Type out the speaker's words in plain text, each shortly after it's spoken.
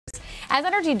As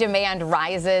energy demand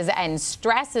rises and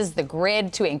stresses the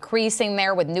grid to increasing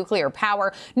there with nuclear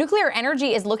power, nuclear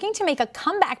energy is looking to make a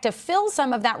comeback to fill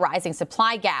some of that rising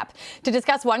supply gap. To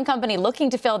discuss one company looking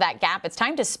to fill that gap, it's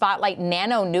time to spotlight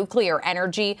Nano Nuclear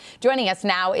Energy. Joining us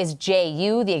now is Jay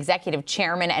Yu, the executive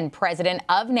chairman and president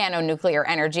of Nano Nuclear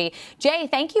Energy. Jay,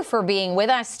 thank you for being with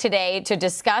us today to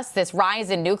discuss this rise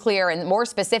in nuclear and more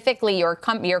specifically your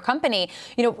company.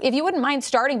 If you wouldn't mind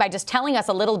starting by just telling us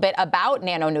a little bit about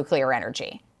Nano Nuclear Energy.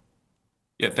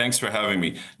 Yeah, thanks for having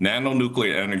me. Nano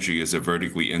Nuclear Energy is a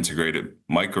vertically integrated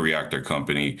microreactor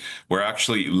company. We're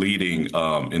actually leading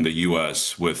in the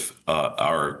U.S. with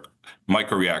our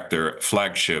microreactor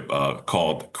flagship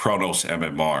called Kronos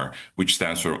MMR, which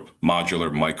stands for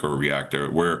Modular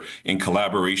Microreactor. We're in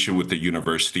collaboration with the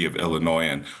University of Illinois,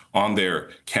 and on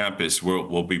their campus,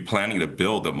 we'll be planning to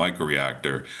build a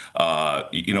microreactor.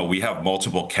 We have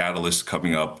multiple catalysts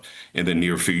coming up in the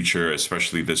near future,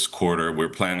 especially this quarter. We're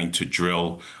planning to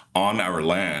drill on our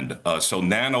land. So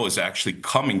Nano is actually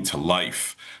coming to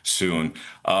life soon,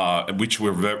 which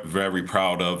we're very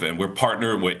proud of. And we're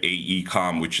partnered with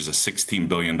AECOM, which is a $16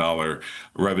 billion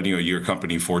revenue a year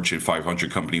company, Fortune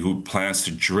 500 company, who plans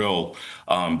to drill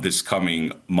this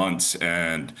coming months.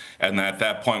 And at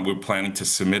that point, we're planning to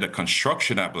submit a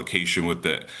construction application with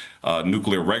the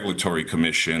Nuclear Regulatory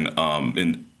Commission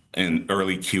in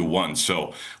early Q1.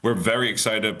 So we're very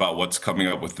excited about what's coming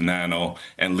up with Nano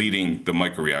and leading the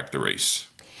microreactor race.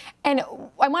 And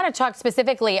I want to talk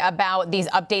specifically about these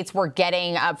updates we're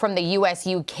getting from the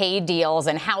U.S.-UK deals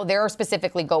and how they're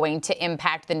specifically going to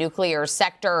impact the nuclear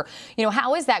sector.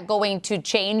 How is that going to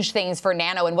change things for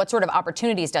Nano, and what sort of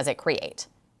opportunities does it create?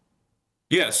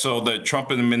 Yeah, so the Trump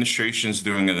administration is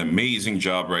doing an amazing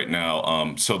job right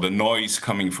now. So the noise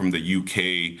coming from the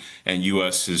UK and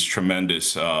US is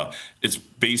tremendous. It's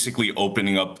basically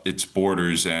opening up its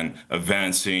borders and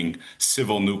advancing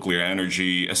civil nuclear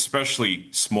energy, especially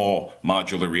small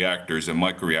modular reactors and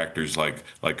microreactors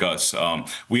like us.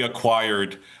 We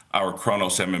acquired our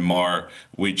Kronos MMR,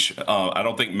 which I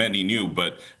don't think many knew,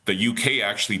 but the UK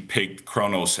actually picked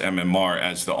Kronos MMR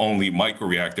as the only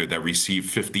microreactor that received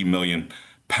 50 million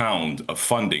pounds of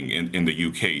funding in the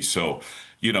UK. So,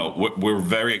 we're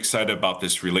very excited about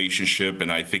this relationship,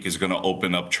 and I think it's going to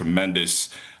open up tremendous,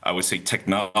 I would say,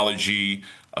 technology,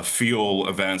 fuel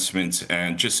advancements,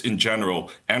 and just in general,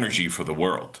 energy for the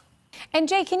world. And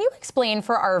Jay, can you explain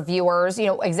for our viewers,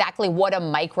 exactly what a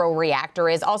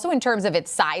microreactor is, also in terms of its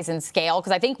size and scale?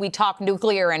 Because I think we talk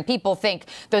nuclear and people think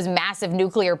those massive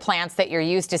nuclear plants that you're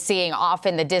used to seeing off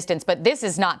in the distance, but this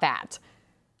is not that.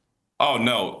 Oh,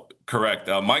 no, correct.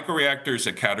 Microreactors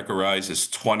are categorized as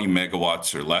 20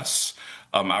 megawatts or less.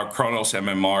 Our Kronos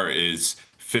MMR is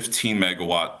 15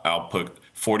 megawatt output,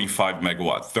 45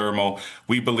 megawatt thermal.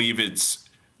 We believe it's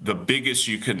the biggest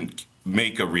you can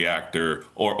make a reactor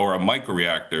or a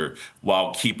microreactor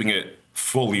while keeping it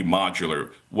fully modular.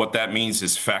 What that means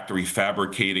is factory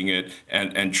fabricating it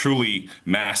and truly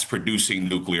mass producing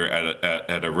nuclear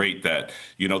at a rate that,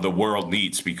 the world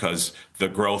needs, because the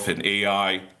growth in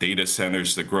AI, data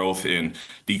centers, the growth in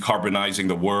decarbonizing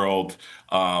the world,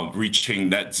 reaching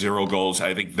net zero goals.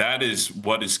 I think that is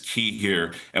what is key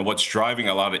here and what's driving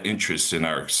a lot of interest in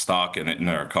our stock and in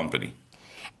our company.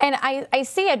 And I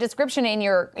see a description in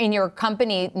your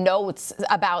company notes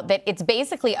about that it's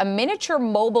basically a miniature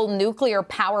mobile nuclear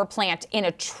power plant in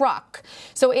a truck.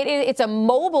 So it's a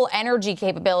mobile energy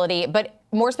capability, but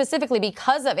more specifically,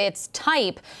 because of its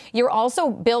type, you're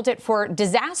also built it for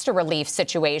disaster relief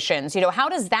situations. How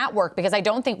does that work? Because I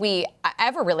don't think we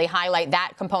ever really highlight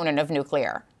that component of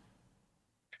nuclear.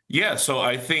 Yeah, so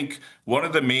I think one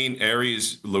of the main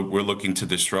areas we're looking to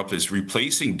disrupt is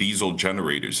replacing diesel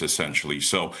generators, essentially.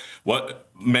 So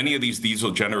many of these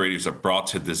diesel generators are brought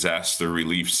to disaster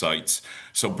relief sites.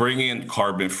 So bringing in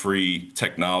carbon-free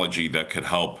technology that could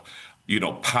help,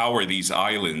 power these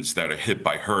islands that are hit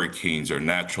by hurricanes or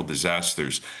natural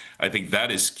disasters. I think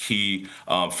that is key.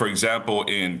 For example,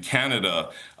 in Canada,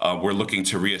 we're looking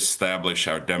to reestablish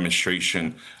our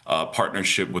demonstration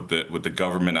partnership with the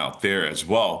government out there as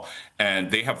well.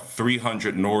 And they have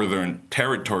 300 northern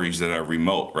territories that are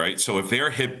remote, right? So if they're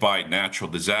hit by natural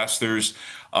disasters,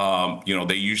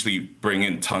 they usually bring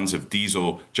in tons of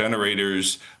diesel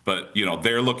generators, but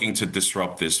they're looking to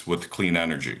disrupt this with clean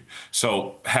energy.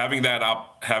 So having that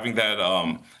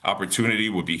opportunity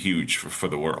would be huge for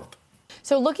the world.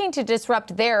 So looking to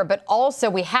disrupt there, but also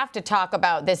we have to talk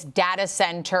about this data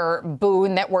center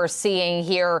boom that we're seeing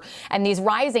here and these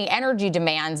rising energy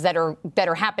demands that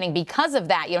are happening because of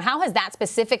that. How has that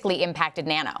specifically impacted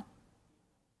Nano?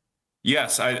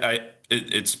 Yes,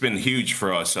 It's been huge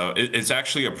for us. It's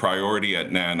actually a priority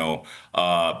at Nano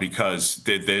because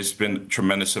there's been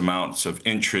tremendous amounts of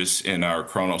interest in our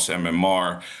Kronos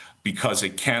MMR because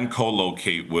it can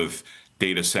co-locate with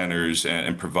data centers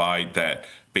and provide that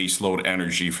baseload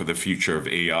energy for the future of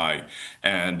AI.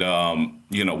 And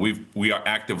we are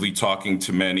actively talking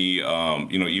to many,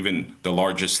 even the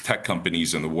largest tech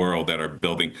companies in the world that are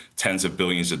building tens of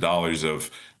billions of dollars of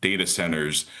data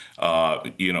centers.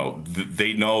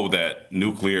 They know that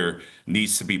nuclear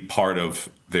needs to be part of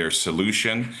their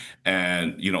solution.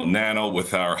 And, Nano,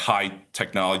 with our high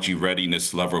technology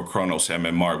readiness level Kronos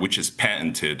MMR, which is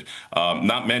patented,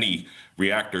 not many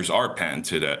reactors are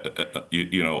patented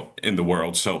in the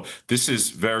world. So this is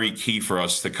very key for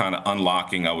us to kind of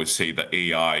unlocking, I would say, the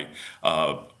AI,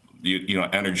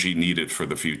 energy needed for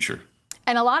the future.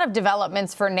 And a lot of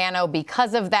developments for Nano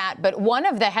because of that. But one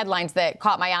of the headlines that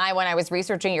caught my eye when I was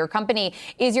researching your company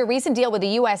is your recent deal with the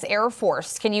U.S. Air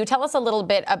Force. Can you tell us a little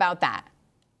bit about that?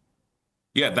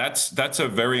 Yeah, that's a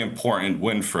very important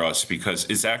win for us because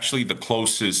it's actually the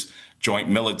closest joint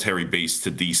military base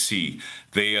to D.C.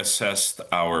 They assessed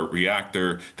our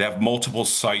reactor. They have multiple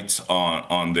sites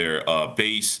on their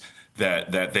base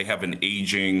that they have an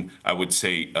aging, I would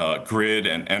say, grid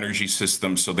and energy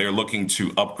system. So they're looking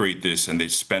to upgrade this, and they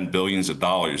spend billions of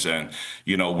dollars. And,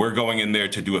 we're going in there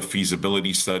to do a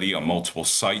feasibility study on multiple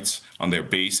sites on their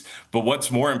base. But what's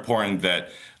more important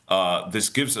that this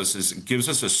gives us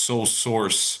a sole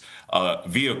source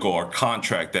vehicle or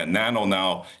contract that Nano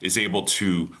now is able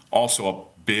to also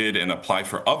bid and apply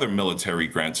for other military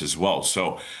grants as well.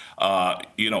 So,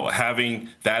 having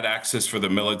that access for the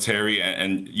military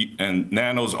and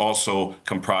Nano's also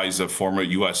comprised of former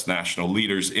U.S. national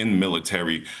leaders in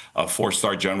military,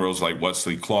 4-star generals like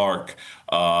Wesley Clark.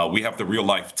 We have the real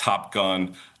life Top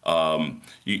Gun.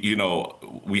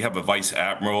 We have a vice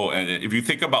admiral. And if you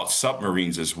think about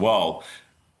submarines as well,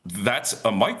 that's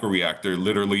a microreactor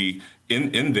literally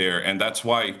in there, and that's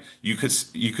why you could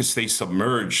stay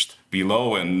submerged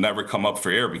below and never come up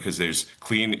for air because there's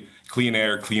clean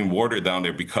air, clean water down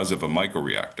there because of a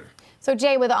microreactor. So,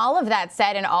 Jay, with all of that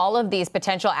said and all of these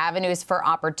potential avenues for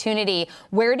opportunity,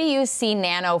 where do you see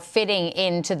Nano fitting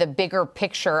into the bigger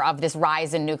picture of this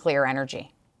rise in nuclear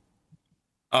energy?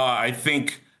 I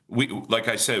think like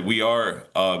I said, we are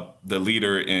the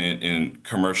leader in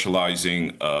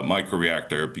commercializing a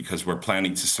microreactor because we're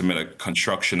planning to submit a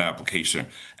construction application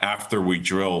after we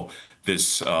drill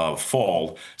this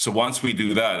fall. So once we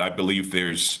do that, I believe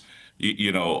there's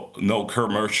no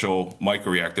commercial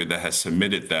microreactor that has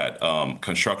submitted that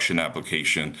construction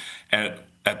application. And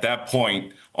at that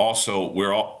point, also,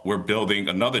 we're building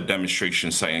another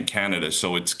demonstration site in Canada.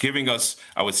 So it's giving us,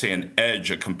 I would say, an edge,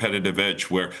 a competitive edge,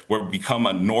 where we've become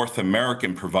a North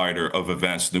American provider of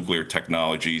advanced nuclear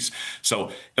technologies.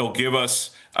 So it'll give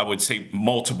us, I would say,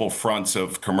 multiple fronts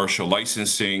of commercial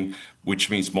licensing, which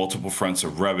means multiple fronts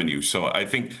of revenue. So I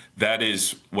think that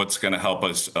is what's going to help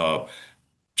us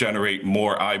generate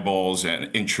more eyeballs and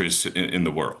interest in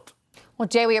the world. Well,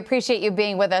 Jay, we appreciate you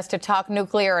being with us to talk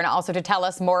nuclear and also to tell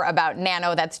us more about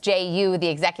Nano. That's Jay Yu, the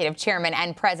executive chairman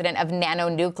and president of Nano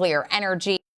Nuclear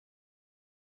Energy.